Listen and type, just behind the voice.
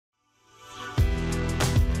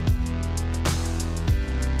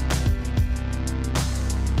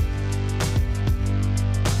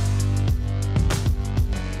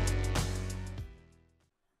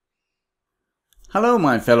Hello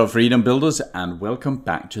my fellow freedom builders and welcome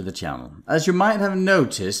back to the channel. As you might have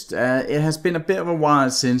noticed, it has been a bit of a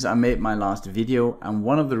while since I made my last video, and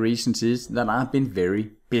one of the reasons is that I've been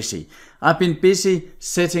very busy. I've been busy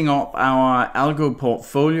setting up our algo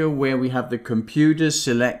portfolio where we have the computers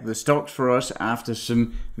select the stocks for us after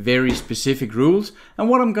some very specific rules. And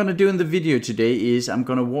what I'm going to do in the video today is I'm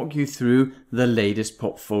going to walk you through the latest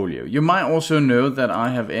portfolio. You might also know that I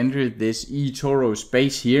have entered this eToro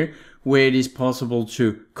space here, where it is possible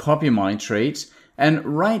to copy my trades. And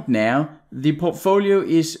right now, the portfolio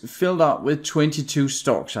is filled up with 22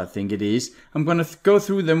 stocks, I think it is. I'm going to go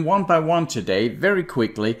through them one by one today, very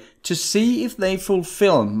quickly, to see if they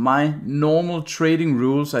fulfill my normal trading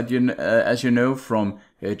rules, as you know from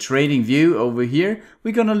TradingView over here.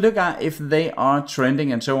 We're going to look at if they are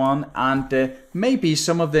trending and so on, and maybe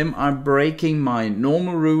some of them are breaking my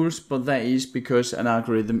normal rules, but that is because an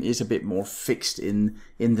algorithm is a bit more fixed in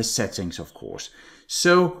the settings, of course.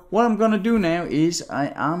 So what I'm going to do now is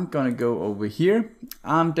I am going to go over here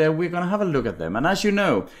and we're going to have a look at them. And as you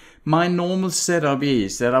know, my normal setup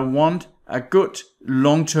is that I want a good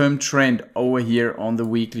long-term trend over here on the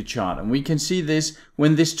weekly chart. And we can see this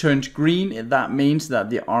when this turns green, that means that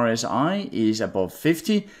the RSI is above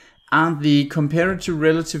 50, and the comparative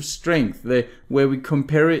relative strength, where we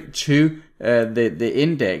compare it to the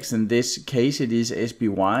index, in this case it is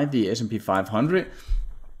SPY, the S&P 500.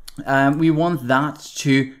 We want that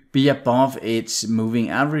to be above its moving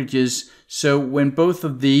averages. So when both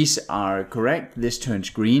of these are correct, this turns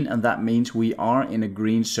green, and that means we are in a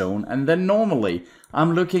green zone. And then normally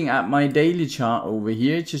I'm looking at my daily chart over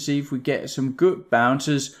here to see if we get some good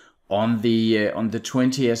bounces on the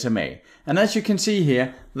 20 SMA. And as you can see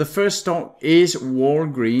here, the first stock is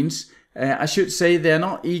Walgreens. I should say they're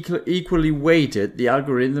not equally weighted. The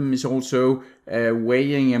algorithm is also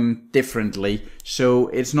weighing them differently. So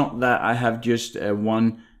it's not that I have just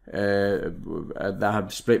one that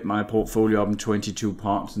have split my portfolio up in 22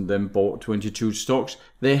 parts and then bought 22 stocks.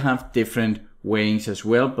 They have different weighings as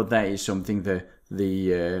well, but that is something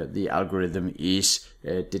the algorithm is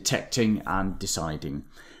detecting and deciding.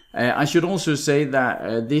 I should also say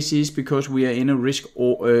that this is because we are in a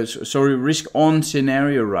risk-on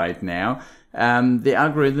scenario right now. The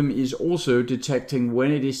algorithm is also detecting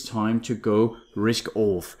when it is time to go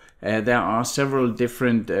risk-off. There are several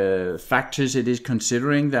different factors it is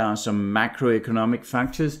considering. There are some macroeconomic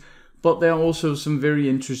factors, but there are also some very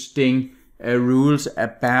interesting rules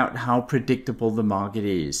about how predictable the market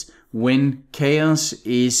is. When chaos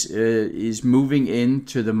is moving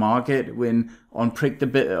into the market, when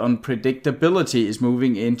unpredictability is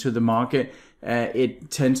moving into the market, it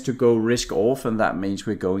tends to go risk off, and that means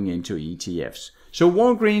we're going into ETFs. So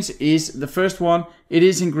Walgreens is the first one. It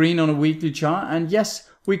is in green on a weekly chart, and yes,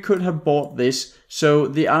 we could have bought this. So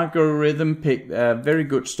the algorithm picked a very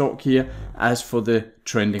good stock here. As for the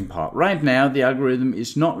trending part, right now the algorithm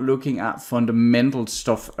is not looking at fundamental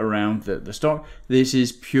stuff around the stock. This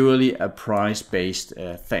is purely a price-based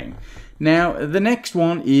thing. Now the next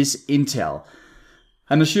one is Intel.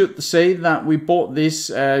 And I should say that we bought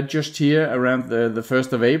this just here around the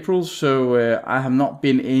 1st of April. So I have not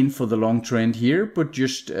been in for the long trend here, but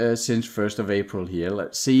just since 1st of April here.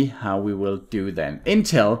 Let's see how we will do then.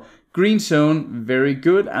 Intel, green zone, very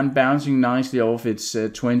good, and bouncing nicely off its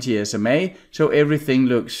 20 SMA. So everything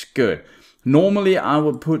looks good. Normally I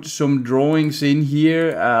would put some drawings in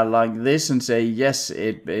here like this and say, yes,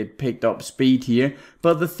 it picked up speed here.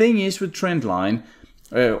 But the thing is with trend line,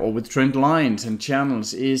 or with trend lines and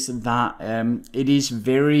channels, is that it is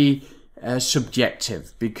very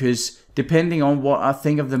subjective, because depending on what I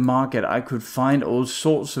think of the market, I could find all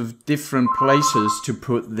sorts of different places to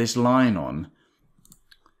put this line on.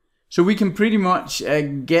 So we can pretty much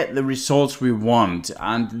get the results we want,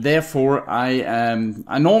 and therefore I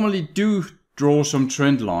normally do draw some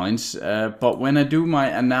trend lines, but when I do my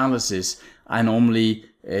analysis, I normally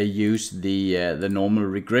use the normal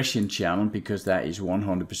regression channel, because that is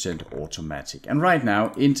 100% automatic. And right now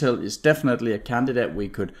Intel is definitely a candidate we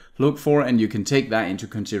could look for, and you can take that into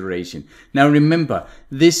consideration. Now remember,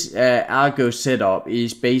 this algo setup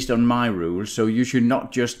is based on my rules, so you should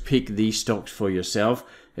not just pick these stocks for yourself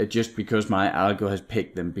just because my algo has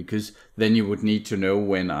picked them, because then you would need to know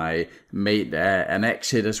when I made an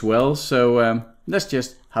exit as well. So let's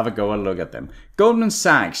just have a go and look at them. Goldman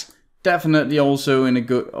Sachs, definitely also in a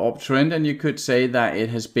good uptrend, and you could say that it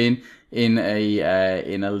has been in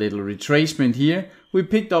a little retracement here. We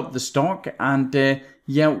picked up the stock, and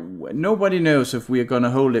yeah, nobody knows if we are going to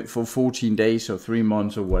hold it for 14 days or 3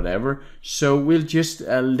 months or whatever. So we'll just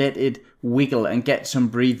let it wiggle and get some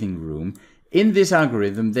breathing room. in this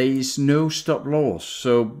algorithm, there is no stop loss.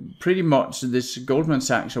 So pretty much this Goldman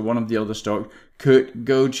Sachs or one of the other stocks could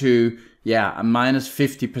go to, yeah, a minus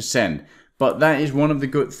 50%. But that is one of the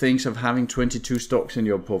good things of having 22 stocks in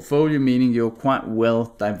your portfolio, meaning you're quite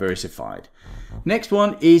well diversified. Next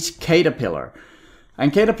one is Caterpillar.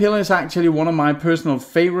 And Caterpillar is actually one of my personal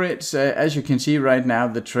favorites. As you can see right now,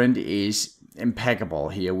 the trend is impeccable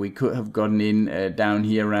here. We could have gotten in down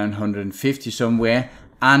here around 150 somewhere.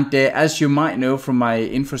 And as you might know from my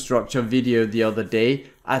infrastructure video the other day,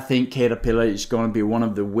 I think Caterpillar is going to be one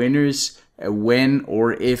of the winners when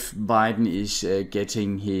or if Biden is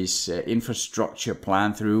getting his infrastructure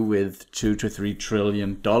plan through with $2 to $3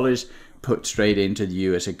 trillion put straight into the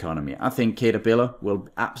US economy. I think Caterpillar will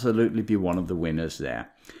absolutely be one of the winners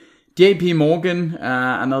there. JP Morgan,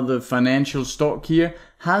 another financial stock here,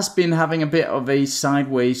 has been having a bit of a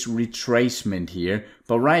sideways retracement here,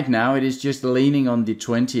 but right now it is just leaning on the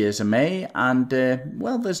 20 SMA, and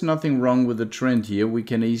well, there's nothing wrong with the trend here. We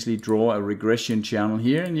can easily draw a regression channel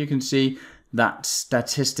here, and you can see that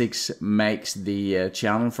statistics makes the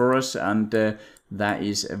channel for us, and that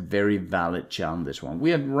is a very valid channel, this one.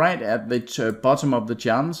 We are right at the bottom of the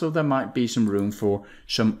channel, so there might be some room for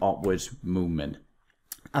some upwards movement.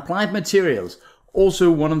 Applied Materials, also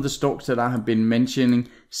one of the stocks that I have been mentioning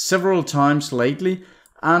several times lately.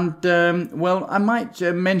 And, well, I might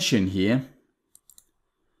mention here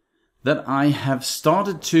that I have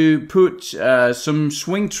started to put some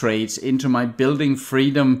swing trades into my Building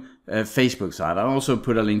Freedom Facebook site. I'll also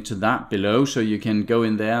put a link to that below, so you can go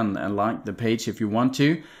in there and like the page if you want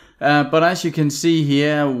to. But as you can see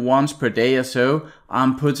here, once per day or so,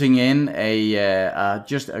 I'm putting in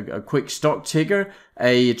just a quick stock ticker,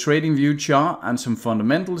 a trading view chart, and some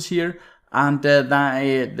fundamentals here. And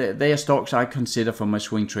they are stocks I consider for my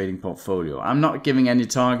swing trading portfolio. I'm not giving any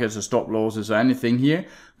targets or stop losses or anything here.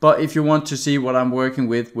 But if you want to see what I'm working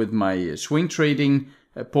with my swing trading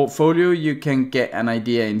portfolio, you can get an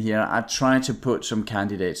idea in here. I try to put some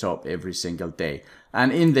candidates up every single day.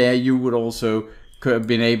 And in there, you would also could have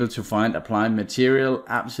been able to find Applied Material,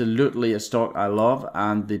 absolutely a stock I love,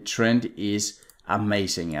 and the trend is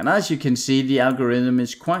amazing. And as you can see, the algorithm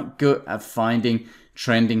is quite good at finding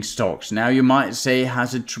trending stocks. Now you might say,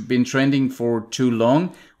 has it been trending for too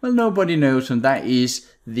long? Well, nobody knows, and that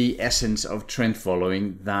is the essence of trend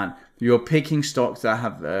following, that you're picking stocks that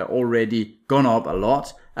have already gone up a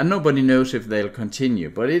lot, and nobody knows if they'll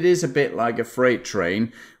continue. But it is a bit like a freight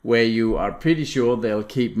train where you are pretty sure they'll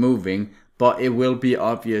keep moving, but it will be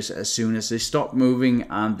obvious as soon as they stop moving,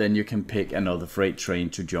 and then you can pick another freight train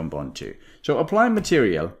to jump onto. So Applied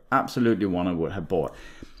Material, absolutely one I would have bought.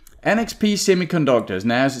 NXP Semiconductors.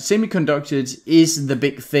 Now, semiconductors is the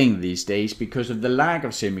big thing these days because of the lack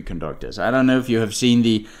of semiconductors. I don't know if you have seen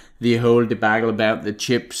the whole debacle about the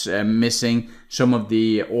chips missing. Some of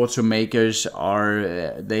the automakers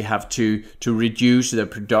they have to reduce the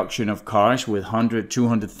production of cars with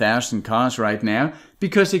 200,000 cars right now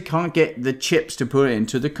because they can't get the chips to put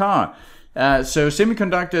into the car. So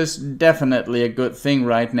semiconductors definitely a good thing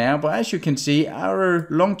right now, but as you can see, our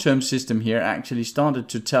long-term system here actually started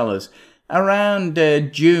to tell us around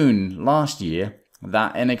June last year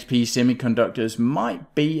that NXP Semiconductors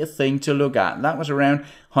might be a thing to look at. That was around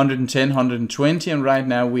 110, 120, and right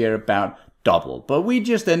now we are about double. But we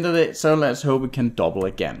just ended it, so let's hope we can double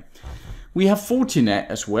again. We have Fortinet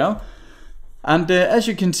as well, and as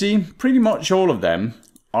you can see, pretty much all of them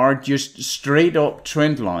are just straight up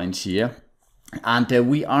trend lines here, and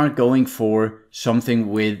we are going for something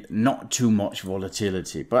with not too much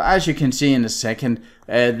volatility. But as you can see in a second,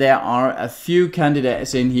 there are a few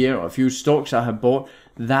candidates in here, or a few stocks I have bought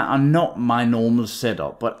that are not my normal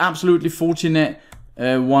setup, but absolutely Fortinet,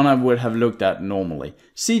 one I would have looked at normally.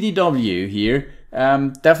 CDW here,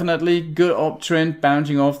 definitely good uptrend,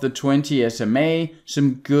 bouncing off the 20 SMA,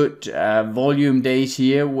 some good volume days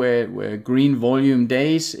here, where green volume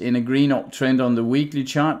days in a green uptrend on the weekly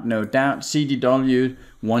chart, no doubt. CDW,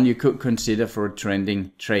 one you could consider for a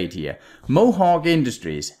trending trade here. Mohawk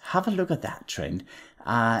Industries, have a look at that trend.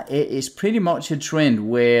 It is pretty much a trend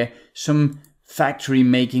where some factory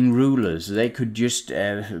making rulers, they could just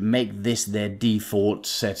make this their default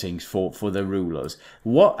settings for the rulers.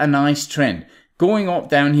 What a nice trend. Going up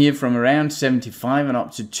down here from around 75 and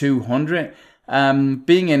up to 200,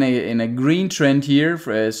 being in a green trend here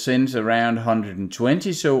since around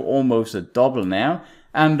 120, so almost a double now,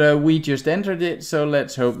 and we just entered it, so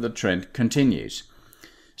let's hope the trend continues.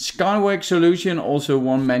 Skyworks Solution, also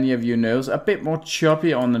one many of you knows, a bit more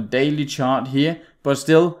choppy on the daily chart here, but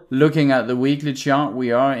still looking at the weekly chart,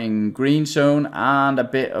 we are in green zone and a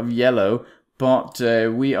bit of yellow, but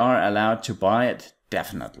we are allowed to buy it,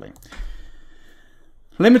 definitely.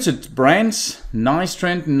 Limited brands, nice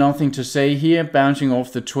trend, nothing to say here, bouncing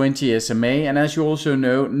off the 20 SMA. And as you also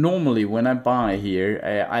know, normally when I buy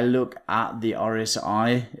here, I look at the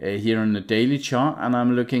RSI here on the daily chart, and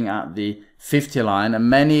I'm looking at the 50 line.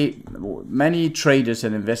 And many traders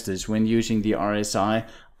and investors, when using the RSI,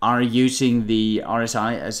 are using the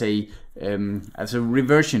RSI as a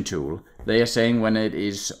reversion tool. They are saying when it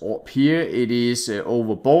is up here, it is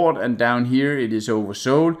overbought, and down here it is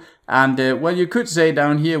oversold. And well, you could say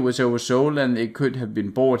down here was oversold and it could have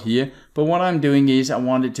been bought here. But what I'm doing is I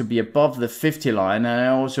want it to be above the 50 line, and I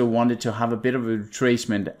also wanted to have a bit of a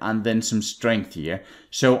retracement and then some strength here.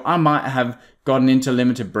 So I might have gotten into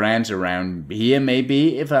limited brands around here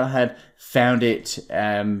maybe if I had found it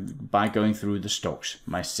by going through the stocks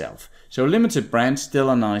myself. So limited brands, still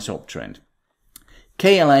a nice uptrend.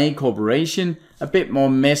 KLA Corporation, a bit more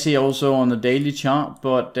messy also on the daily chart,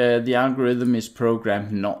 but the algorithm is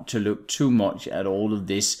programmed not to look too much at all of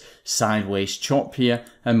this sideways chop here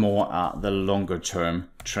and more at the longer term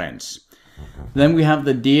trends. Then we have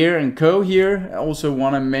the DEERE Co here. Also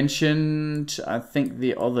one I mentioned, I think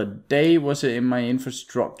the other day, was it in my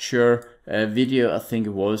infrastructure video, I think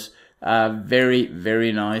it was.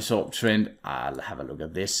 Very nice uptrend. I'll have a look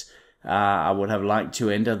at this. I would have liked to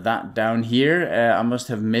enter that down here. I must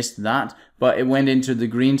have missed that, but it went into the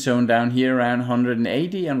green zone down here around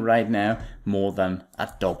 180, and right now more than a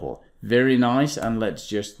double. Very nice, and let's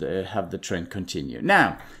just have the trend continue.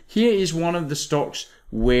 Now, here is one of the stocks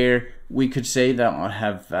where we could say that I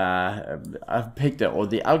have I've picked it, or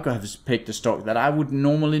the algo has picked a stock that I would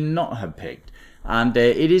normally not have picked, and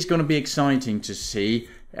it is going to be exciting to see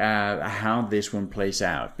how this one plays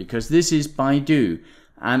out, because this is Baidu.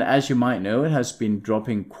 And as you might know, it has been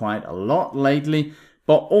dropping quite a lot lately,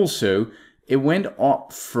 but also it went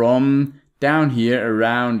up from down here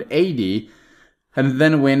around 80, and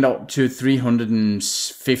then it went up to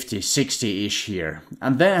 350, 60-ish here.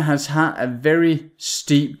 And then it has had a very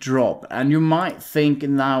steep drop. And you might think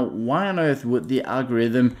now, why on earth would the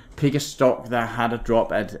algorithm pick a stock that had a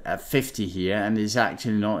drop at 50 here and is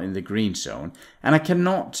actually not in the green zone? And I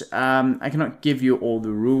cannot give you all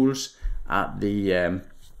the rules at the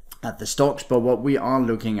stocks, but what we are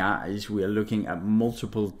looking at is we are looking at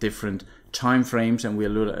multiple different time frames, and we are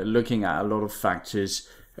looking at a lot of factors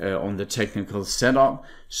on the technical setup.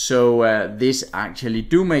 So this actually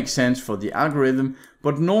do make sense for the algorithm,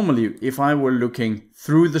 but normally if I were looking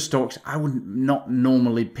through the stocks, I would not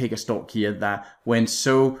normally pick a stock here that went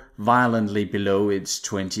so violently below its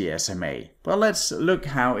 20 SMA. But let's look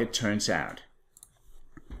how it turns out.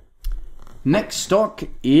 Next stock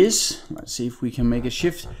is, let's see if we can make a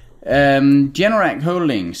shift, NXP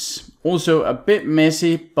Holdings. Also a bit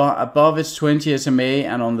messy, but above its 20 SMA,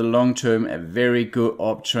 and on the long term a very good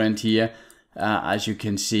uptrend here. As you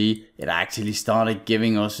can see, it actually started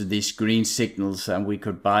giving us these green signals, and we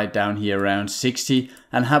could buy down here around 60,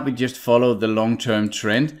 and had we just followed the long-term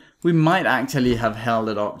trend, we might actually have held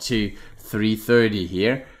it up to 330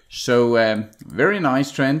 here. So very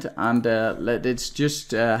nice trend, and let's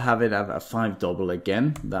just have it at a 5 double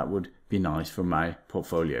again. That would be nice for my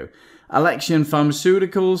portfolio. Alexion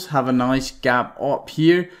Pharmaceuticals have a nice gap up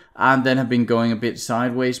here and then have been going a bit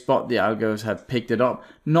sideways, but the algos have picked it up.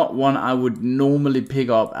 Not one I would normally pick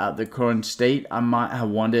up at the current state. I might have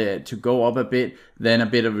wanted it to go up a bit, then a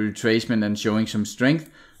bit of a retracement and showing some strength,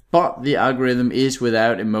 but the algorithm is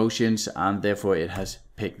without emotions, and therefore it has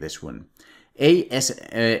picked this one.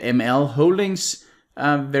 ASML Holdings,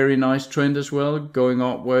 very nice trend as well, going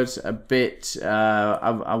upwards a bit.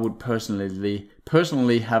 I would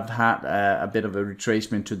personally have had a bit of a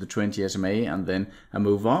retracement to the 20 SMA and then a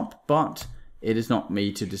move up, but it is not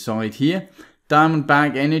me to decide here.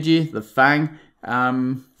 Diamondback Energy, the FANG,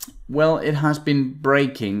 well, it has been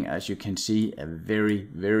breaking, as you can see, a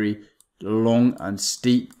very long and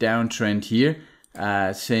steep downtrend here.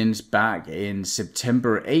 Since back in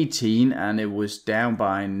September 18, and it was down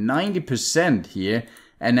by 90% here,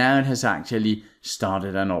 and now it has actually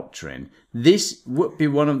started an uptrend. This would be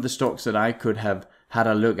one of the stocks that I could have had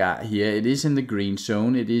a look at here. It is in the green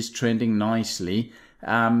zone, it is trending nicely,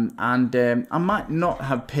 and I might not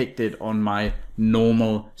have picked it on my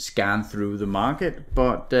normal scan through the market,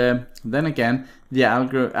 but then again, the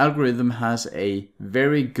algorithm has a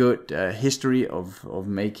very good history of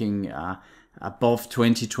making above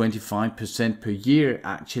 20-25% per year,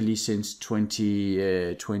 actually since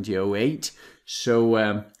 2008.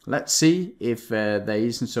 So let's see if there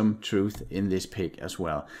isn't some truth in this pick as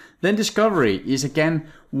well. Then Discovery is again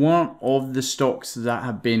one of the stocks that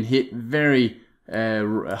have been hit very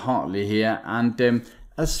hardly here, and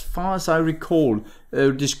as far as I recall,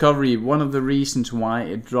 Discovery, one of the reasons why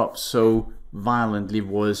it dropped so violently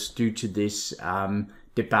was due to this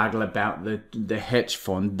debacle about the hedge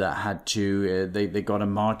fund that had to they got a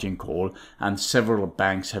margin call, and several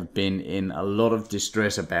banks have been in a lot of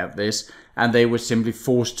distress about this, and they were simply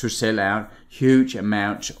forced to sell out huge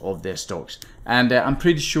amounts of their stocks. And I'm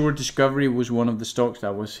pretty sure Discovery was one of the stocks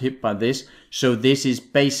that was hit by this. So this is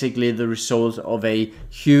basically the result of a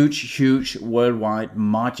huge worldwide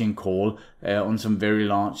margin call on some very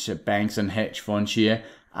large banks and hedge funds here,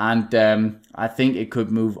 and I think it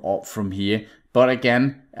could move up from here. But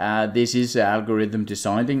again, this is the algorithm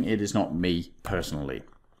deciding. It is not me personally.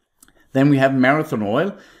 Then we have Marathon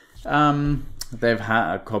Oil. They've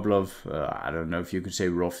had a couple of, I don't know if you could say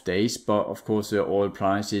rough days, but of course the oil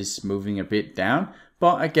price is moving a bit down.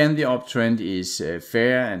 But again, the uptrend is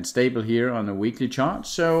fair and stable here on a weekly chart.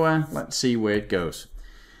 So let's see where it goes.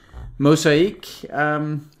 Mosaic,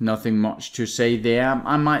 nothing much to say there.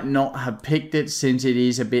 I might not have picked it since it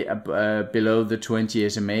is a bit below the 20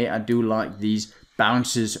 SMA. I do like these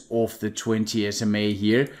bounces off the 20 SMA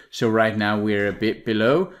here. So right now we're a bit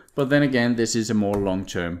below, but then again, this is a more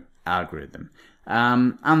long-term algorithm.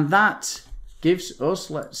 And that gives us,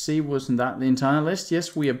 let's see, wasn't that the entire list?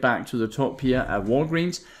 Yes, we are back to the top here at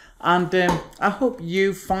Walgreens. And I hope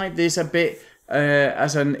you find this a bit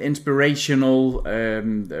as an inspirational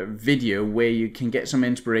video where you can get some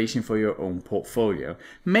inspiration for your own portfolio.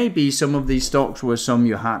 Maybe some of these stocks were some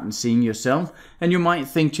you hadn't seen yourself, and you might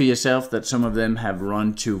think to yourself that some of them have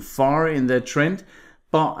run too far in their trend.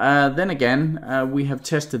 But then again, we have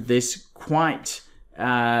tested this quite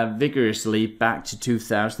vigorously back to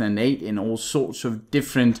 2008 in all sorts of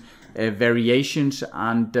different variations,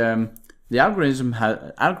 and the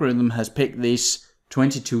algorithm has picked these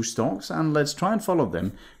 22 stocks, and let's try and follow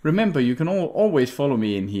them. Remember, you can always follow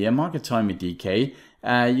me in here, Market Timing DK.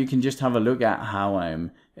 You can just have a look at how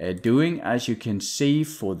I'm doing. As you can see,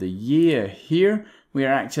 for the year here, we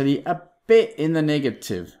are actually a bit in the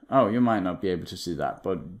negative. Oh, you might not be able to see that,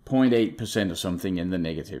 but 0.8% or something in the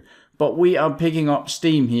negative. But we are picking up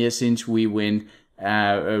steam here since we went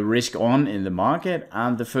risk on in the market,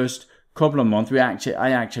 and the first couple of months,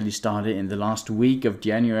 I actually started in the last week of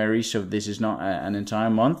January, so this is not an entire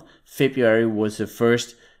month. February was the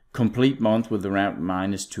first complete month with around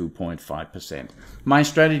minus 2.5%. My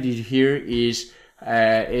strategy here is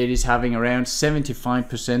it is having around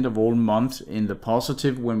 75% of all months in the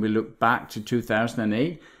positive when we look back to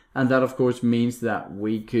 2008. And that of course means that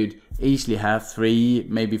we could easily have 3,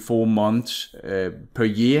 maybe 4 months per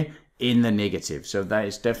year in the negative. So that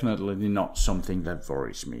is definitely not something that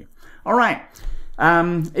worries me. All right.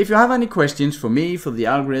 If you have any questions for me, for the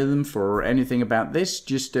algorithm, for anything about this,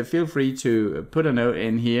 just feel free to put a note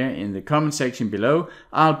in here in the comment section below.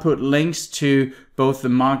 I'll put links to both the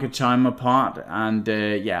market timer part and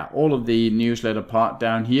yeah, all of the newsletter part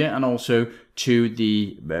down here, and also to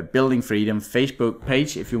the Building Freedom Facebook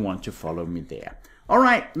page if you want to follow me there. All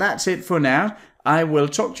right, that's it for now. I will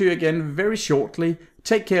talk to you again very shortly.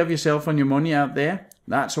 Take care of yourself and your money out there.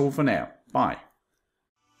 That's all for now. Bye.